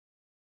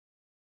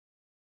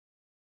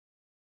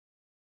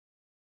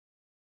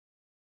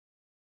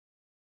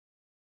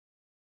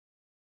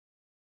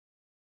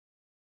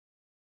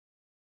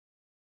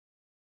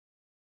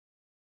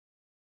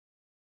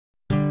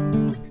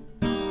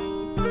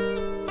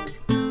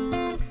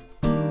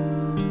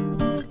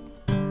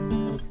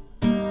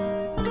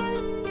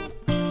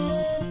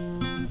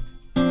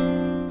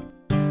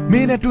မ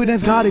င်းနဲ့တွေ့တဲ့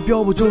စကားတွေ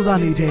ပြောဖို့ကြိုးစား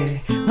နေတယ်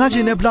ငါချ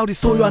င်းနဲ့ဘလောက်ထိ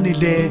ဆိုးရွားနေ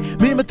လဲ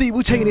မင်းမသိ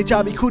ဘူးချိန်နေကြ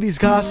ပြီခုဒီစ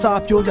ကားစာ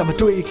ပြောကြမ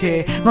တွေ့ခဲ့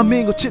ငါမ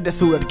င်းကိုချစ်တယ်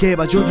ဆိုတာတကယ်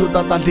ပါရိုးရိုး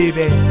သားသားလေး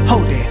ပဲဟု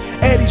တ်တယ်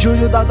အဲ့ဒီရိုး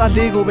ရိုးသားသား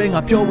လေးကိုပဲငါ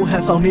ပြောဖို့ဟ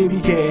န်ဆောင်နေပြီ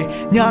ခဲ့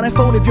ညာနဲ့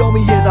ဖုန်းနဲ့ပြော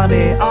မိရတာ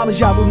နဲ့အားမ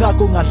ရဘူးငါ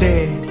ကိုငါလဲ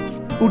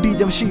ဦးဒီ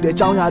ကြမရှိတဲ့အ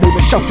ကြောင်းအရာတွေ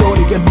ပဲရှောက်ပြော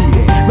နေခဲ့မိတ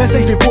ယ်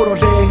message တွေပို့တော့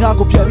လေငါ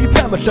ကိုပြန်ပြီးဖ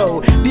တ်မလို့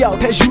တယောက်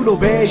တည်းယူလို့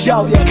ပဲရော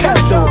က်ရခက်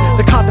လို့တ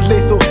စ်ခါတလေ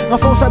ဆိုငါ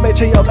ဖုန်းဆက်မဲ့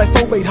ချိန်ရောက်တိုင်း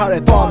ဖုန်းပိတ်ထားတ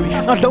ယ်သွားပြီ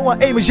ငါလုံးဝ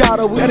အိမ်မရ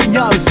တော့ဘူးအဲ့ဒီည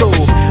လို့ဆို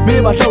မ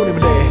င်းမလှုပ်နေမ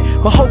လဲ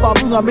မဟုတ်ပါ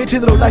ဘူးငါမင်းထ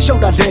င်သလိုလိုက်ရှု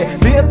ပ်တာလေ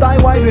မင်းအတို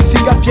င်းဝိုင်းတွေစီ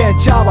ကပြန်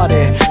ချပါတ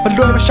ယ်မ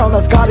လွယ်မရှောင်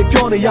တဲ့စကားတွေ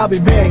ပြောနေရပြီ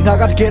မဲငါ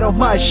ကတကယ်တော့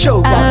မှရှု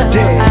ပ်ပါ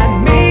တဲ့ I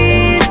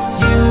miss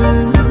you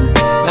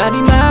ငါ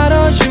ဒီမှာ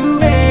တော့ you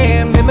ပဲ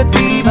မင်းမ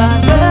သိပါ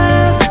လား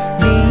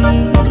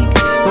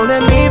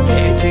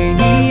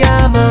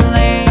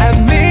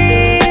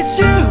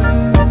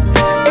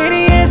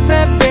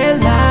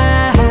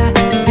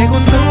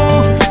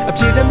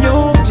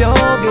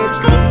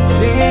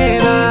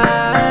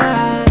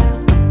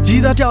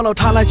တယောက်လောက်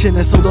ထားလိုက်ခြင်း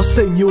နဲ့ဆိုတော့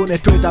စိတ်မျိုးနဲ့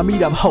တွေ့တာမိ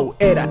တာမဟုတ်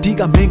အဲ့ဒါဒီ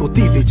ကမင်းကို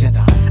သိစေချင်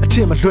တာအထ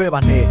င်မလွဲပါ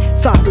နဲ့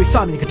စတွေ့စ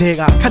မြင်ကလေး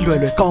ကခက်လွယ်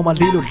လွယ်ကောင်းမ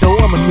လေးလို့လုံး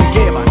ဝမမြင်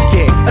ခဲ့ပါ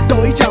နဲ့အ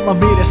တော်ကြီးချမ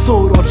မေးတဲ့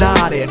ဆိုတော့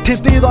လားတဲ့ထင်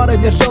သေးသွားတဲ့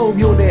မျက်လုံး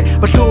မျိုးနဲ့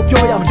ဘလို့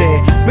ပြောရမလဲ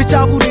မချ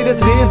ဘူးနေတဲ့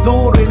သတင်း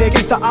စိုးတွေနဲ့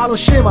ကိစ္စအား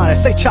လုံးရှင်းပါတယ်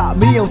စိတ်ချ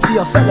မင်းအောင်ကြည့်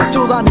အောင်ဆက်လက်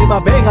စူးစမ်းနေမှာ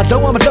ပဲငါ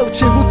လုံးဝမလှုပ်ချ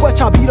င်ဘူးကွက်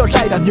ချပြီးတော့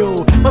လိုက်တာမျိုး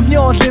မ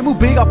မျော်လင့်မှု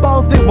ဘေးကပေါ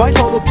င်းသိဝိုင်း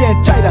ထော်လို့ပြန်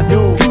ကြိုက်တာ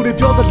မျိုးလူတွေ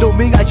ပြောသလို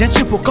မင်းကရမ်းချ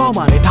စ်ဖို့ကောင်း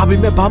ပါလေဒါပေ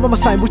မဲ့ဘာမှမ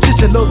ဆိုင်ဘူးချစ်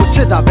ချင်လို့ကိုချ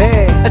စ်တာပဲ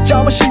အကြော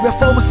င်းမရှိပဲ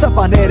ဖုန်းမဆက်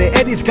ပါနဲ့တဲ့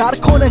အဲ့ဒီစကားတ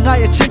စ်ခုနဲ့ငါ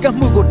ရဲ့ချစ်က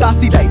မှုကိုတား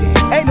ဆီးလိုက်တယ်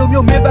အဲ့လို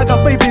မျိုးမင်းဘက်က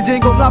ပိတ်ပင်ခြ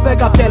င်းကိုငါဘက်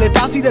ကပြန်လဲ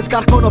တားဆီးတဲ့စ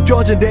ကားတစ်ခုတော့ပြော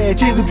ချင်တယ်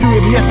ကျေးဇူးပြုရ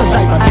င်မြတ်ဆက်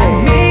လိုက်ပါနဲ့ I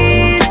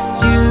miss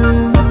you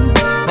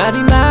ငါ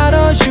ဒီမှာ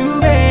တော့ you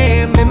ပဲ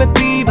မင်းမ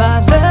သိပါ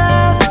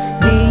လား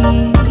ဒီ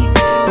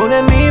ဘုန်း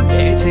နဲ့မင်း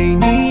ပဲချိန်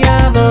နေရ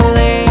မ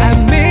လဲ I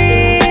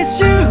miss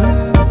you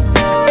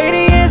အဲ့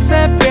ဒီရဲ့ဆ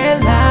က်ပဲ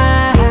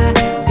လား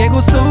ကဲ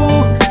ကိုဆို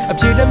အ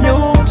ပြေတ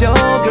မျိုးပြော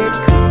ခဲ့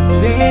ခု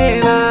နေ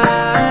ပါ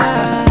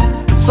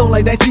ဆုံး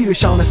လိုက်တဲ့ကြည့်ရ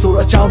ရှောင်းနေဆို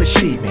တော့အကြောင်း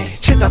ရှိမယ်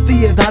ချစ်တာသိ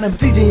ရသားနဲ့မ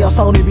သိချင်ရောက်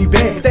ဆောင်နေပြီ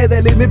ပဲတဲ့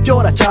တဲ့လေးမပြော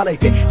တာကြားလိုက်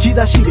တယ်ကြီး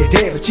သားရှိတယ်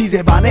တဲ့မကြည့်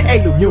စေပါနဲ့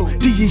အဲ့လိုမျိုး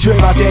တည်ရရွယ်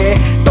ပါတယ်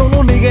တုံ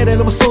လုံးနေခဲ့တယ်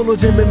လို့မဆိုလို့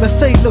ခြင်းပဲမ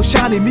စိတ်လှုပ်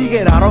ရှားနေမိ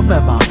ခဲ့တာတော့မှ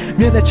န်ပါ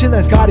မြင်တဲ့ချင်း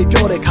တဲ့စကားတွေ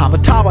ပြောတဲ့အခါမ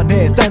ထားပါ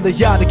နဲ့တန်တ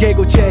ရားတကယ်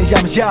ကိုချဲရ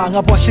မရ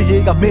ငါဘွားရှိ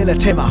ရေးကမင်းနဲ့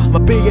ထဲမှာမ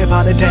ပေးခဲ့ပါ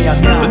နဲ့တန်ရ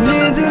များမမြ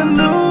င်ချင်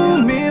ဘူး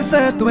မင်းဆ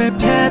က်တွေ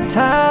ဖြတ်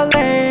ထား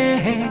လေ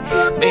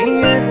မင်း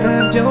ရဲ့တ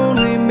န်ပြုံး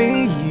တွေမ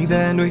င်းရည်တ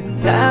န်တွေ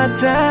လာ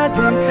ချခြ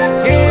င်း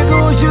ကဲ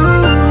ကိုယူ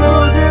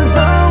လို့ခြင်း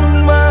ဆုံး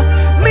မှာ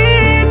မ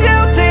င်းတော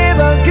က်တဲ့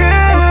ဘာက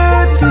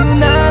သူ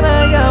နာနာ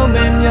ရောက်မ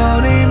ယ်မျော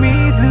နေမိ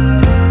သူ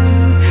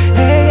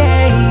Hey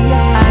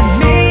I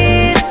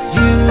miss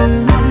you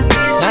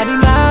ငါဒီ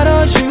မှာ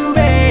တော့ you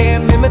ပဲ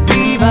မင်းမ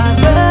သိပါ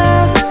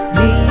လား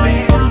ဒီ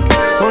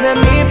ဘုန်းနဲ့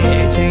မင်းပဲ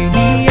ချိန်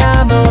နေရ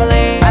မ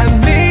လဲ I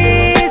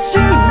miss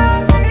you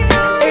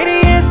အဲ့ဒီ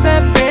ရဲ့ဆ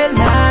က်ပဲ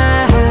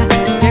လား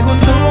ကဲကို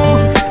ဆို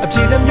အ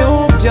ပြေတ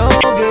မျိုးပြော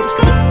ခဲ့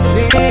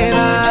နေ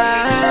ပါ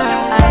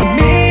I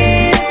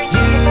miss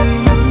you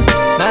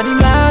ငါဒီ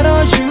မှာ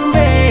တော့ you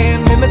ပဲ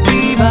မင်းမသိ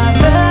ပါ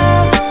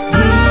လား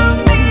ဒီ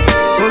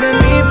ဘုန်းနဲ့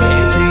မင်းပဲ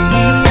ချိန်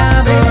နေရ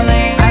မ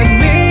လဲ I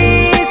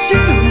miss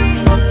you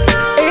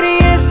အဲ့ဒီ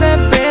ရဲ့ဆက်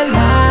ပဲ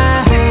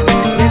လား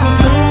ကဲကို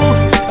ဆို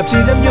အပြေ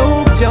တ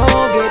မျိုးပြော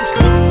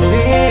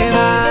ခဲ့